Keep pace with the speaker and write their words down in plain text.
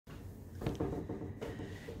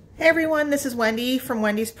Hey everyone, this is Wendy from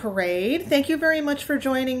Wendy's Parade. Thank you very much for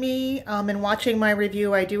joining me and watching my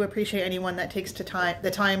review. I do appreciate anyone that takes the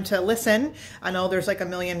time to listen. I know there's like a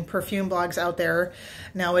million perfume blogs out there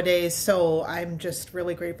nowadays, so I'm just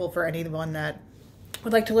really grateful for anyone that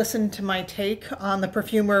would like to listen to my take on the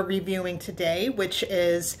perfume we're reviewing today, which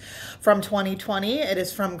is from 2020. It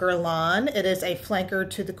is from Guerlain. It is a flanker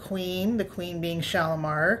to the Queen being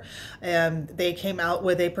Shalimar. They came out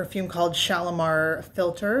with a perfume called Shalimar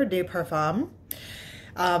Philtre de Parfum.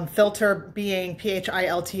 Philtre being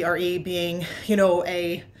P-H-I-L-T-R-E, being, you know,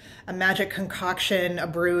 a magic concoction, a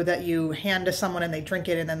brew that you hand to someone and they drink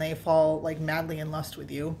it and then they fall like madly in lust with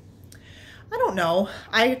you. I don't know.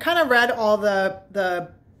 I kind of read all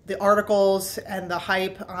the articles and the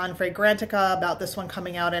hype on Fragrantica about this one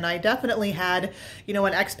coming out, and I definitely had, you know,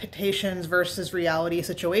 an expectations versus reality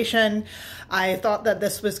situation. I thought that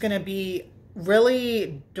this was going to be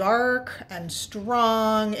really dark and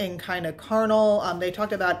strong and kind of carnal. They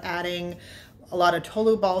talked about adding a lot of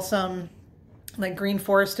tolu balsam, like green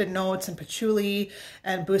forested notes and patchouli,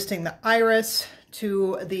 and boosting the iris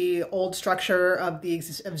to the old structure of the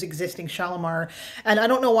existing Shalimar. And I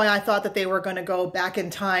don't know why I thought that they were going to go back in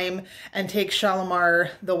time and take Shalimar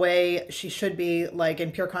the way she should be, like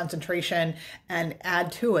in pure concentration, and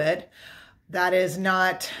add to it. That is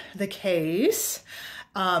not the case.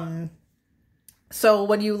 So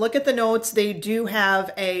when you look at the notes, they do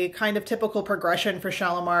have a kind of typical progression for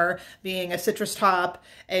Shalimar, being a citrus top,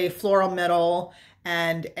 a floral middle,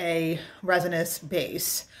 and a resinous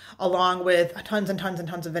base, along with tons and tons and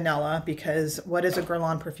tons of vanilla, because what is a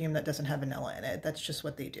Guerlain perfume that doesn't have vanilla in it? That's just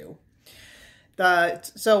what they do.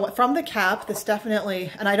 So from the cap, this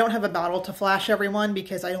definitely, and I don't have a bottle to flash everyone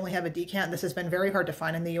because I only have a decant. This has been very hard to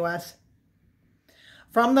find in the US.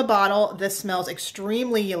 From the bottle, this smells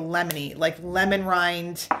extremely lemony, like lemon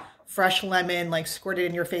rind, fresh lemon, like squirted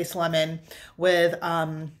in your face lemon, with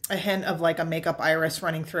a hint of like a makeup iris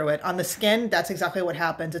running through it. On the skin, that's exactly what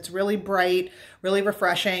happens. It's really bright, really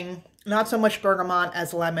refreshing. Not so much bergamot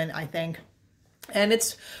as lemon, I think. And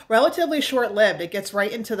it's relatively short-lived. It gets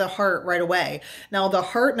right into the heart right away. Now, the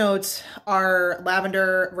heart notes are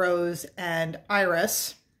lavender, rose, and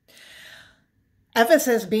iris.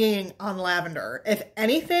 Emphasis being on lavender. If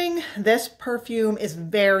anything, this perfume is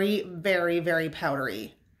very, very, very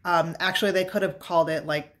powdery. Actually, they could have called it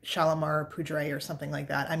like Shalimar Poudre or something like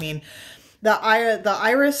that. I mean, the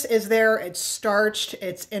iris is there. It's starched.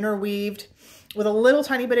 It's interweaved with a little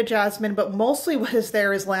tiny bit of jasmine, but mostly what is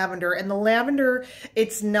there is lavender. And the lavender,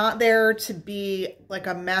 it's not there to be like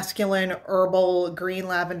a masculine herbal green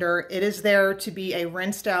lavender. It is there to be a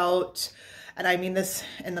rinsed out, and I mean this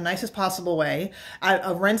in the nicest possible way,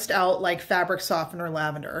 a rinsed out like fabric softener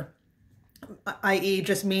lavender, i.e.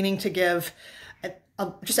 just meaning to give,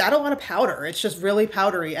 just add a lot of powder. It's just really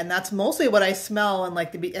powdery. And that's mostly what I smell. And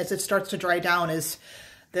like as it starts to dry down is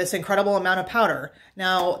this incredible amount of powder.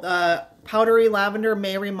 Now, powdery lavender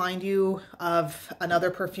may remind you of another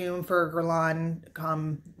perfume for Guerlain,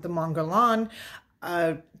 the Mon Guerlain.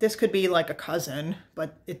 This could be like a cousin,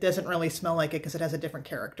 but it doesn't really smell like it because it has a different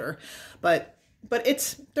character. But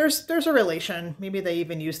there's a relation. Maybe they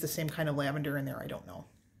even use the same kind of lavender in there. I don't know.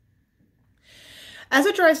 As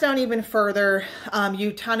it dries down even further,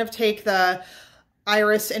 you kind of take the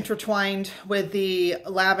iris intertwined with the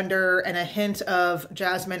lavender and a hint of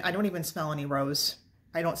jasmine. I don't even smell any rose.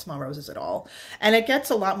 I don't smell roses at all. And it gets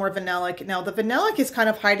a lot more vanillic. Now, the vanillic is kind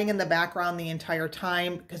of hiding in the background the entire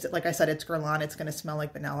time because, like I said, it's Guerlain. It's going to smell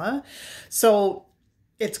like vanilla. So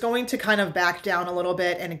it's going to kind of back down a little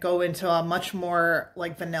bit and go into a much more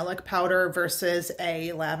like vanillic powder versus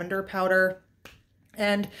a lavender powder.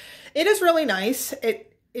 And it is really nice.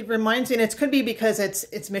 It reminds me, and it could be because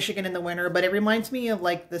it's Michigan in the winter, but it reminds me of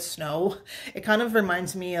like the snow. It kind of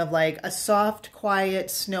reminds me of like a soft, quiet,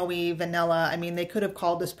 snowy vanilla. I mean, they could have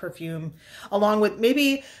called this perfume along with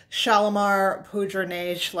maybe Shalimar Poudre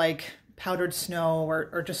Neige, like powdered snow,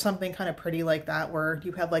 or just something kind of pretty like that, where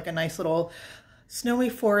you have like a nice little snowy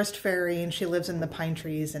forest fairy and she lives in the pine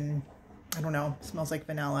trees and, I don't know, smells like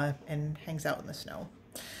vanilla and hangs out in the snow.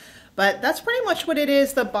 But that's pretty much what it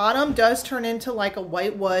is. The bottom does turn into like a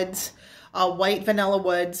white woods, white vanilla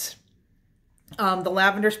woods. The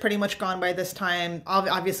lavender's pretty much gone by this time.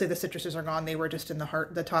 Obviously the citruses are gone. They were just in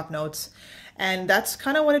the top notes. And that's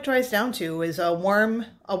kind of what it dries down to, is a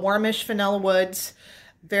warmish vanilla woods.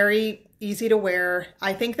 Very easy to wear.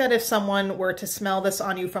 I think that if someone were to smell this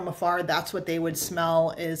on you from afar, that's what they would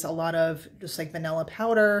smell, is a lot of just like vanilla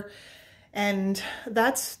powder. And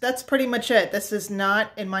that's pretty much it. This is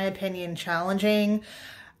not, in my opinion, challenging.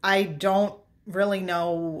 I don't really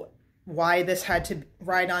know why this had to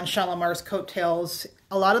ride on Shalimar's coattails.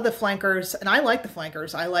 A lot of the flankers, and I like the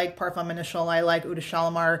flankers. I like Parfum Initial. I like Eau de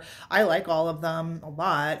Shalimar. I like all of them a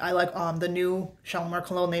lot. I like the new Shalimar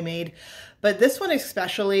cologne they made. But this one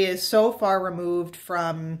especially is so far removed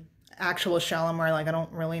from actual Shalimar. Like, I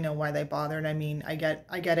don't really know why they bothered. I mean, I get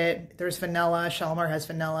it. There's vanilla. Shalimar has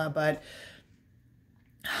vanilla, but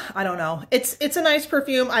I don't know. It's a nice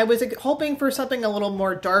perfume. I was hoping for something a little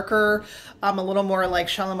more darker, a little more like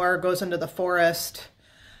Shalimar goes into the forest,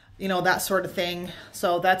 you know, that sort of thing.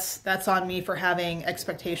 So that's on me for having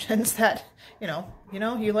expectations that,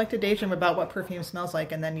 you like to daydream about what perfume smells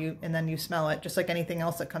like, and then you smell it, just like anything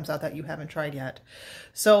else that comes out that you haven't tried yet.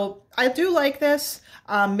 So I do like this.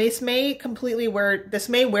 This may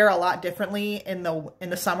wear a lot differently in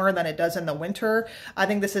the summer than it does in the winter. I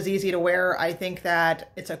think this is easy to wear. I think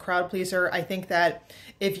that it's a crowd pleaser. I think that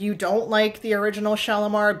if you don't like the original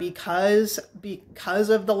Shalimar because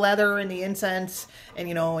of the leather and the incense, and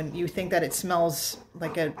and you think that it smells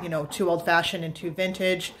like a too old fashioned and too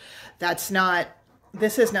vintage,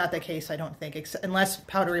 this is not the case, I don't think, unless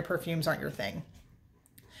powdery perfumes aren't your thing.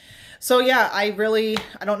 So yeah, I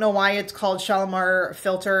don't know why it's called Shalimar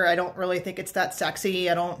Philtre. I don't really think it's that sexy.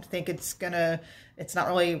 I don't think it's not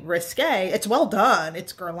really risque. It's well done.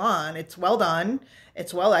 It's Guerlain. It's well done.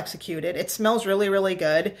 It's well executed. It smells really, really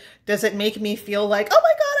good. Does it make me feel like, oh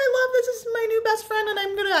my God, I love this. This is my new best friend and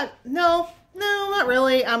I'm gonna, no, not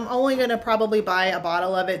really. I'm only gonna probably buy a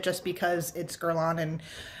bottle of it just because it's Guerlain, and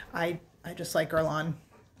I just like Guerlain.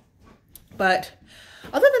 But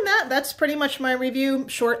other than that, that's pretty much my review.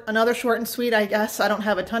 Another short and sweet, I guess. I don't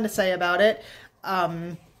have a ton to say about it.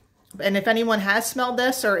 And if anyone has smelled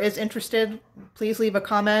this or is interested, please leave a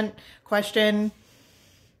comment, question.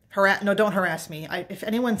 No, don't harass me. If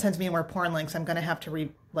anyone sends me more porn links, I'm gonna have to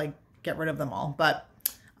get rid of them all. But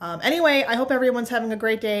anyway, I hope everyone's having a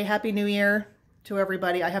great day. Happy New Year to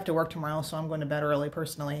everybody. I have to work tomorrow, so I'm going to bed early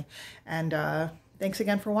personally. And thanks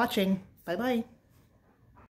again for watching. Bye-bye.